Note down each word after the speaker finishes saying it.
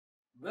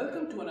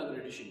Welcome to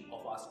another edition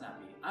of Ask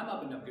Snappy. I'm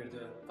Abhinav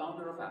Girdhar,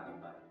 founder of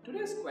AppyPie.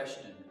 Today's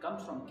question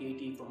comes from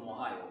Katie from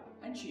Ohio,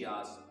 and she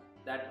asks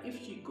that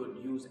if she could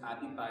use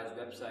AppyPie's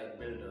website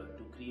builder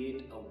to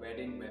create a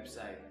wedding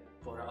website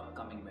for her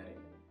upcoming wedding.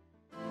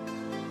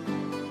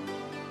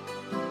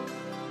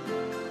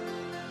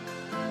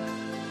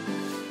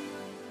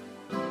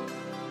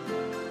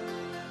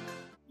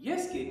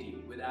 Yes, Katie,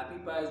 with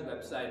AppyPie's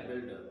website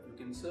builder, you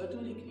can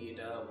certainly create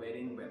a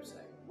wedding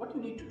website. What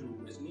you need to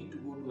do is need to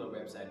go to our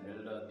website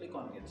builder, click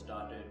on get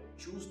started,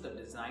 choose the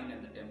design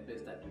and the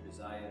templates that you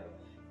desire.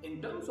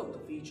 In terms of the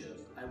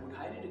features, I would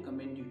highly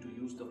recommend you to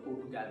use the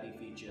photo gallery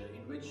feature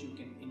in which you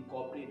can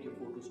incorporate your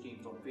photo stream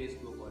from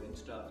Facebook or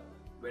Insta,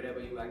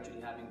 wherever you're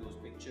actually having those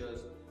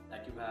pictures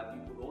that you have.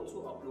 You could also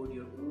upload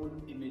your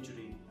own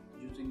imagery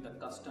using the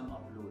custom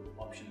upload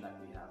option that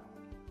we have.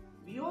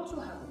 We also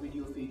have a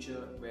video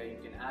feature where you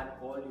can add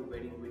all your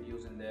wedding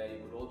videos in there.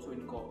 You could also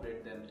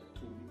incorporate them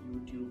through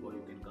YouTube, or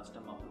you can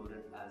custom upload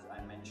it as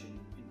I mentioned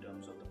in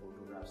terms of the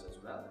photographs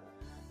as well.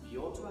 We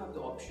also have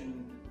the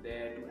option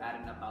there to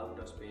add an about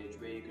us page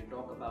where you can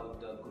talk about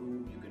the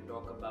groom, you can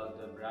talk about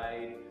the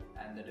bride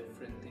and the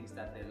different things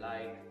that they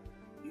like.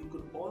 You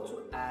could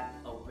also add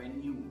a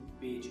venue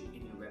page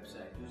in your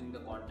website using the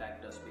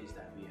contact us page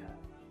that we have.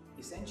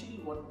 Essentially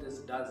what this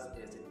does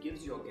is it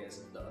gives your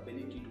guests the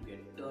ability to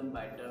get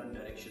turn-by-turn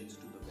directions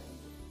to the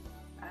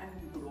venue. And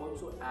you could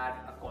also add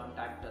a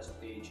contact us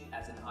page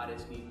as an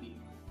RSVP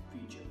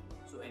feature.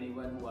 So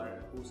anyone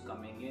who's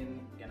coming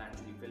in can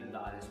actually fill in the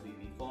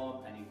RSVP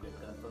form and you get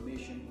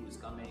confirmation who is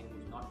coming,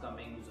 who's not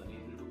coming, who's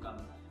unable to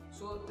come.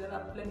 So there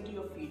are plenty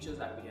of features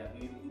that we have.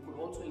 You could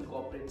also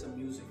incorporate some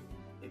music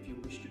if you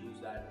wish to do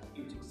that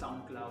using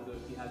SoundCloud, or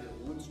if you have your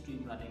own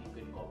stream running, you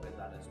can incorporate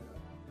that as well.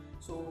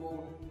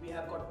 So we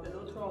have got a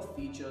plethora of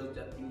features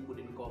that you could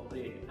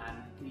incorporate and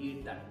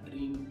create that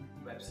dream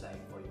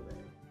website for your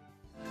wedding.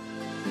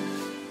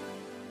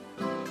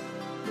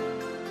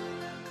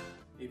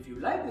 If you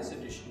like this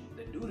edition,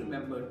 then do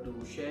remember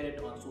to share it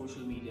on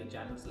social media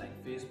channels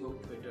like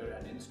Facebook, Twitter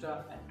and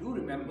Insta, and do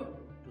remember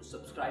to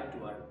subscribe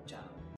to our channel.